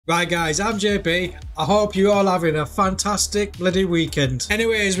Right guys, I'm JP. I hope you're all having a fantastic bloody weekend.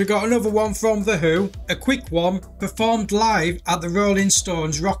 Anyways, we got another one from The Who. A quick one, performed live at the Rolling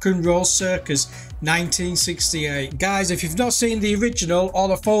Stones Rock and Roll Circus 1968. Guys, if you've not seen the original or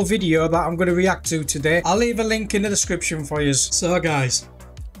the full video that I'm going to react to today, I'll leave a link in the description for you. So guys,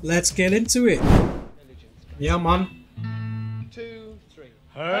 let's get into it. Yeah man. 2, 3.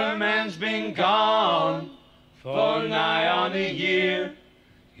 Her man's been gone for nigh on a year.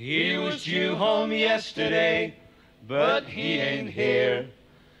 He was due home yesterday, but he ain't here.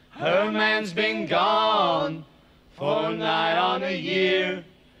 Her man's been gone for nigh on a year.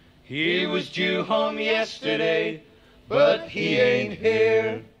 He was due home yesterday, but he ain't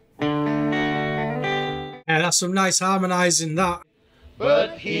here. Yeah, that's some nice harmonising that.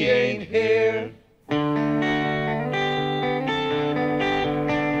 But he ain't here.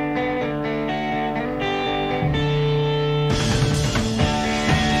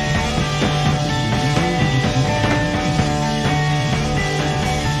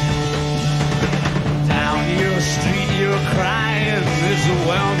 Crying is a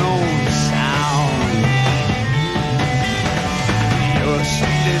well-known sound. Your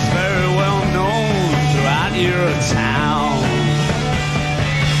street is very well known throughout your town.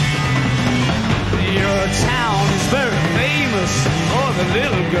 Your town is very famous for the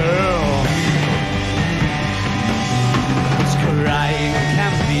little girl whose crying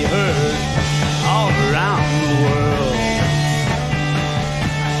can be heard all around the world.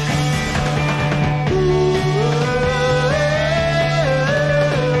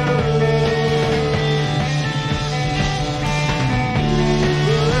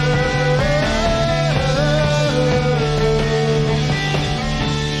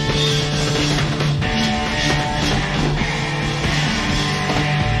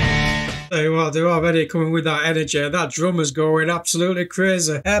 They're already coming with that energy. That drummer's going absolutely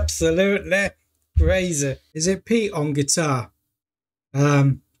crazy. Absolutely crazy. Is it Pete on guitar?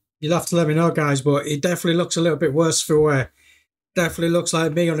 You'll have to let me know, guys, but it definitely looks a little bit worse for wear. Definitely looks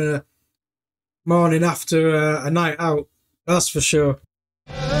like me on a morning after a night out. That's for sure.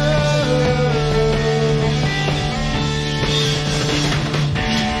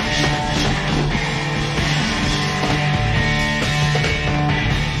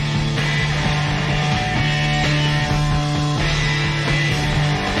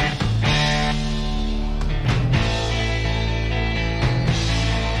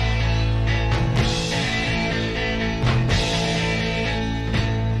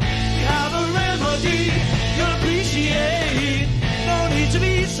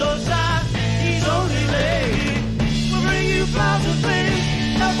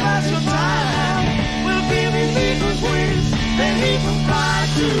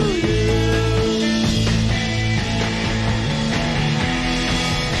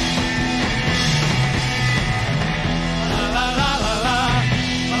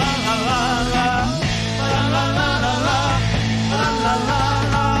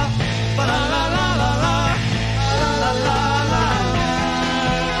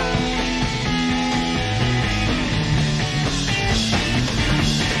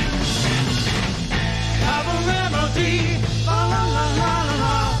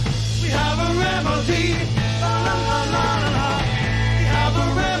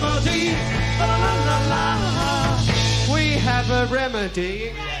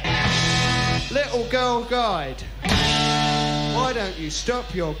 Remedy. Little Girl Guide. Why don't you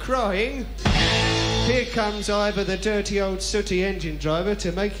stop your crying? Here comes Ivor, the dirty old sooty engine driver,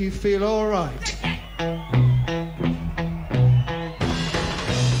 to make you feel all right.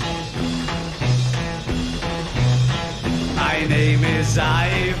 My name is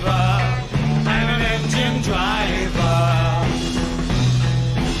Ivor. I'm an engine driver.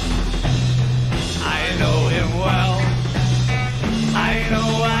 I know him well. I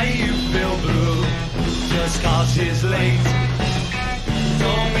know why you feel blue. Just cause he's late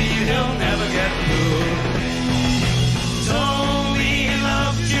don't mean he'll never get through. Told me he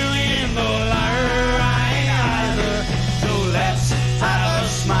loved you in the right either. So let's have a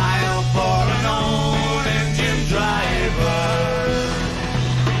smile for an old engine driver.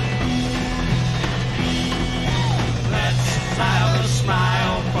 Let's have a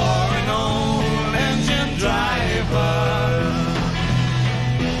smile for an old engine driver.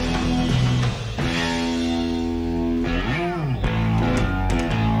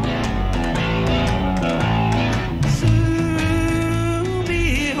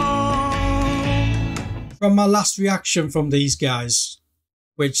 From my last reaction from these guys,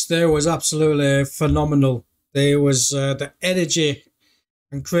 which there was absolutely phenomenal. There was the energy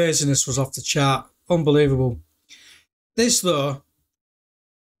and craziness was off the chart. Unbelievable. This though,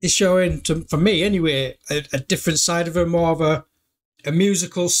 is showing, for me anyway, a different side of her, more of a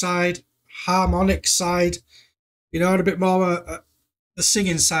musical side, harmonic side, you know, and a bit more the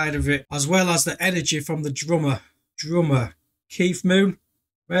singing side of it, as well as the energy from the drummer, Keith Moon,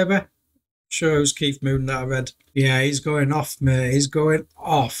 maybe? Sure, it was Keith Moon that I read. Yeah, he's going off, mate. He's going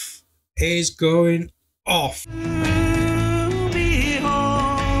off. He's going off. Soon be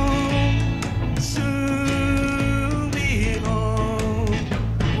home. Soon be home.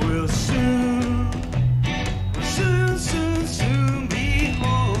 We'll soon be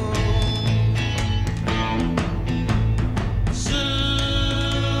home.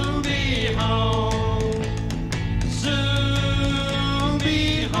 Soon be home. Soon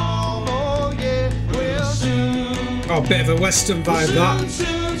be home. Oh yeah, we'll soon. Oh, a bit of a Western vibe, that.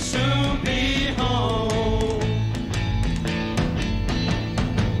 Soon be home.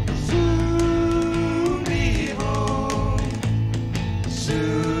 Soon be home.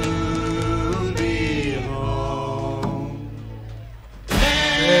 Soon be home.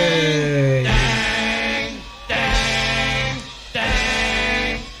 Hey. Dang, dang,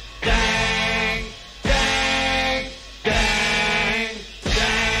 dang, dang, dang, dang, dang.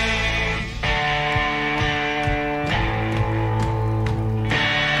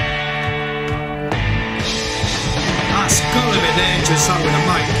 That's gotta be dangerous, that with a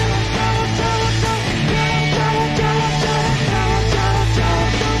mic.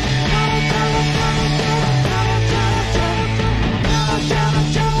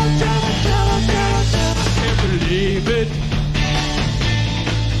 Can't believe it.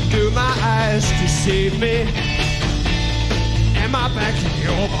 Do my eyes deceive me? Am I back in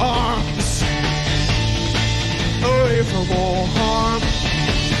your arms? Away from all harm.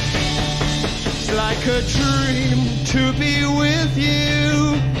 It's like a dream to be with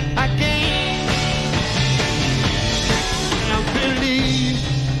you again. I believe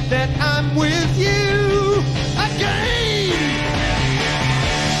that I'm with you again.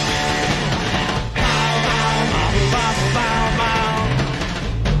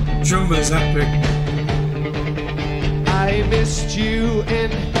 Drummer's epic. I missed you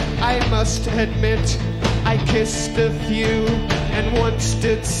and I must admit I kissed a few and once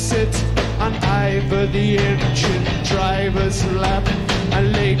did sit on either the engine driver's lap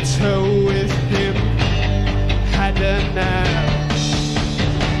and later with him had a nap.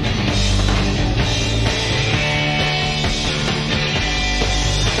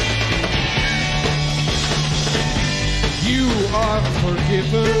 You are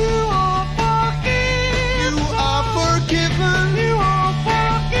forgiven. You are forgiven. You are forgiven. You are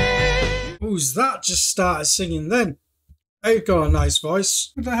forgiven. Who's that just started singing then? Hey, you got a nice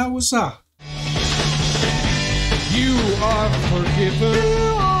voice. What the hell was that? You are forgiven.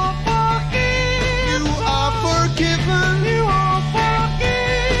 You are forgiven. You are forgiven. You are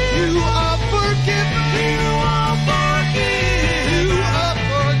forgiven. You are forgiven. You are forgiven. You are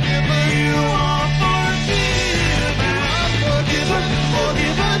forgiven. You are forgiven. You are forgiven. Forgiven.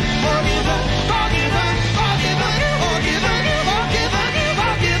 Forgiven. Forgiven. Forgiven. Forgiven.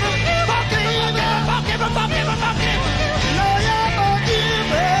 Forgiven. Forgiven. Forgiven. Forgiven. Lord, you're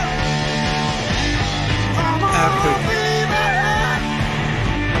forgiven. Epic.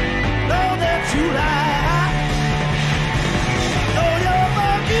 Know that you lie. Know you're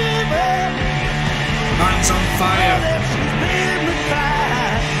forgiven. Man's on fire. That you've been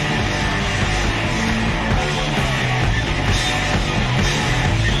refined.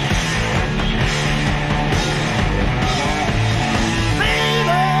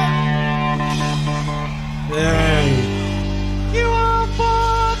 Yay. You are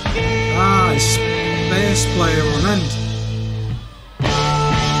forgiven. Nice. Bass player on end.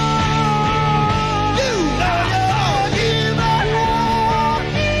 You know you're forgiven.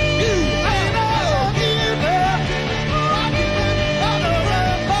 You ain't forgiven.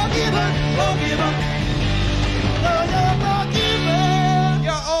 Forgiven. Forgiven. Know you're forgiven.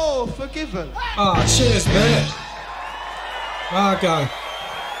 You're all forgiven. Ah, cheers, mate. Ah, go.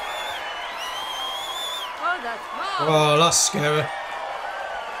 Oh, that's hot. Oh, that's scary.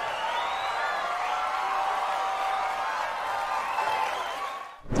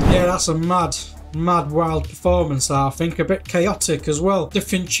 Yeah, that's a mad, wild performance, that, I think. A bit chaotic as well.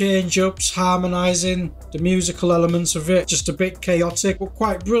 Different change-ups, harmonising, the musical elements of it. Just a bit chaotic, but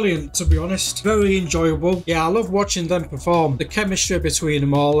quite brilliant, to be honest. Very enjoyable. Yeah, I love watching them perform. The chemistry between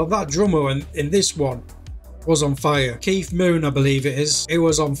them all. And that drummer in this one was on fire. Keith Moon, I believe it is. He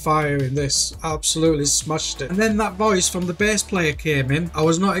was on fire in this. Absolutely smashed it. And then that voice from the bass player came in. I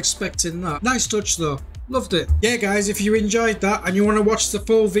was not expecting that. Nice touch, though. Loved it. Yeah guys, if you enjoyed that and you want to watch the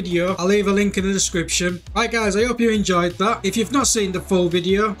full video, I'll leave a link in the description. Right guys, I hope you enjoyed that. If you've not seen the full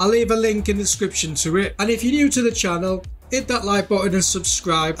video, I'll leave a link in the description to it. And if you're new to the channel, hit that like button and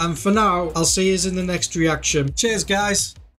subscribe. And for now, I'll see you in the next reaction. Cheers guys.